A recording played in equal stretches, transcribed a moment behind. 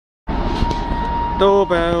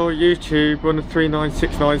Doorbell, YouTube, we're on the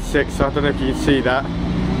 39696, so I don't know if you can see that.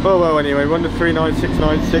 Well, anyway, we're on the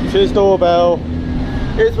 39696. Here's Doorbell.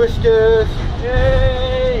 Here's Whiskers.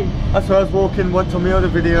 Yay! That's where I was walking once on my other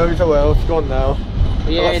videos. Oh well, it's gone now.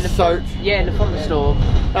 Yeah, in the front, in the front of the store.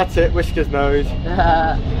 That's it, Whiskers knows.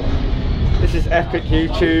 This is epic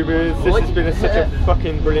YouTubers. This has been such a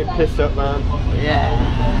fucking brilliant piss up, man.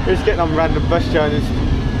 Yeah. We're just getting on random bus journeys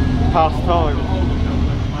past time.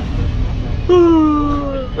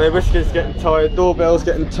 The Whiskers getting tired, Doorbell's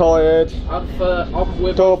getting tired.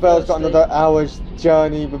 Doorbell's got another hour's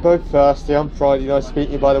journey. We're both thirsty. I'm Friday. Nice to meet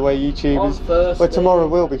you, by the way, YouTubers. Well, tomorrow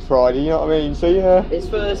will be Friday, you know what I mean? So yeah. It's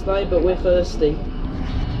Thursday, but we're thirsty.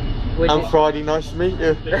 And Friday, nice to meet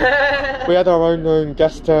you. We had our own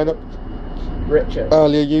guest turn up. Richard.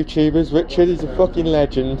 Earlier YouTubers. Richard is a fucking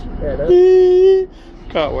legend. Yeah,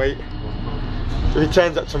 can't wait. If he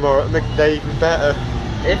turns up tomorrow, it'll make the day even better.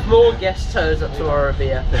 If more guests turns up tomorrow, it'll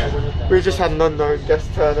be epic. We just had an unknown guest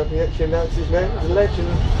turn up. He actually announced his name. He's a legend.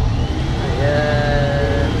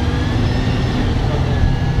 Yeah.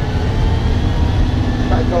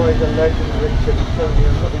 That guy's a legend, Richard. I'm telling you,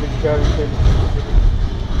 I'm not even joking.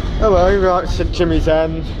 Oh well, we're at St Jimmy's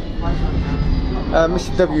End.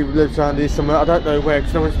 Mr W lives around here somewhere. I don't know where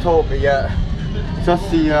because no one's told me yet. So that's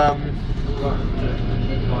the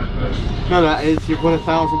no, that is you've won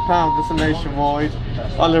 £1,000. That's a nationwide.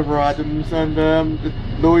 Oliver Adams and the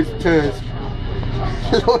Lloyd's Tours.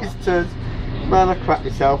 Lloyd's Tours. Man, I cracked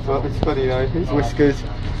myself up. It's funny though. It's Whiskers.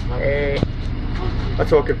 I'm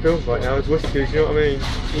talking films right now. It's Whiskers. You know what I mean?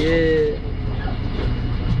 Yeah.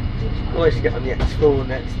 I should get on the X4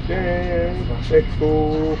 next. Yeah,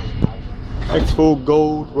 X4. X4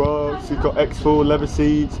 gold rugs. You've got X4 leather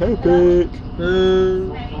seats. Epic.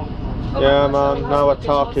 Yeah, man. Now we're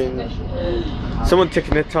talking. Someone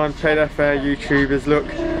taking their time to pay their fare. YouTubers, look.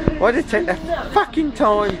 Why did it take their fucking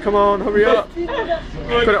time? Come on, hurry up. Put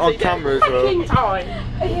it on camera as well.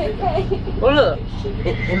 Well, look.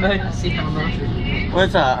 Emergency hammer.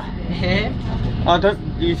 Where's that? Here. I don't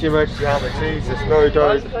use the emergency hammer, Jesus, no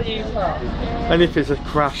don't. And if there's a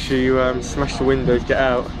crash, you smash the windows, get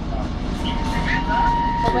out.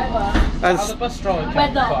 The bus driver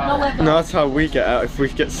can put out. No, that's how we get out if we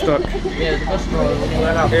get stuck. Yeah, the bus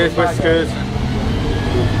driver. Here's Whiskers.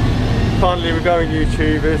 Finally we're going,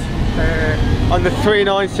 YouTubers. On the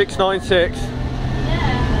 39696.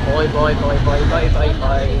 Bye bye bye bye bye bye bye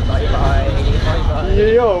bye bye bye.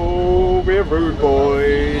 Yo, we're rude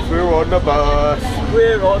boys. We're on the bus.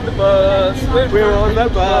 We're on the bus. We're on the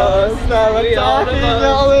bus. Now we're talking,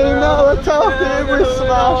 now we're talking. We're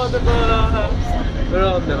smashed. We're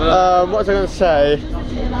on the bus. What was I going to say?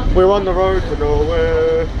 We're on the road to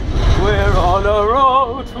nowhere. We're on a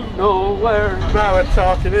road to nowhere. Now we're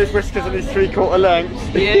talking. Here's Whiskers in his 3/4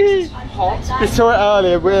 length. Yeah, hot. You saw it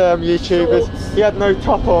earlier with YouTubers. He had no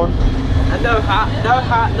top on. And no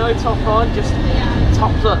hat, no top on, just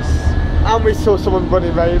topless. And we saw someone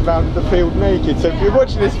running around the field naked. So if you're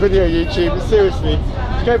watching this video, YouTubers, seriously,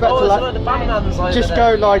 go back to like, just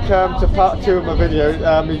go like to part 2 of my video,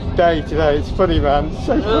 day today. It's funny, man. It's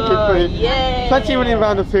so fucking funny. Yeah. Plenty running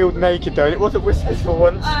around the field naked though. And it wasn't Whiskers for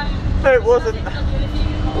once. No, it wasn't.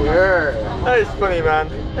 Yeah. That is funny, man.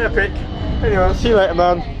 Epic. Anyway, I'll see you later,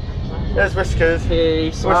 man. There's Whiskers.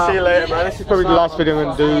 Peace. We'll see you later, man. This is probably the last video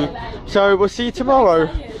I'm going to do. So we'll see you tomorrow.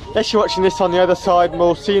 Unless you're watching this on the other side, and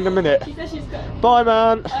we'll see you in a minute. Bye,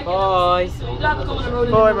 man. Bye.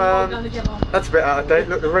 Bye, man. That's a bit out of date.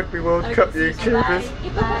 Look, the Rugby World Cup YouTubers.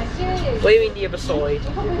 What do you mean the other side?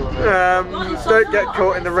 Don't get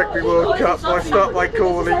caught in the Rugby World Cup. I start my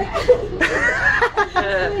calling.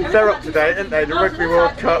 They're up to date, aren't they? The Rugby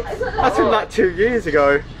World Cup. That's been like 2 years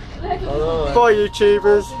ago. Bye,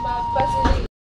 YouTubers.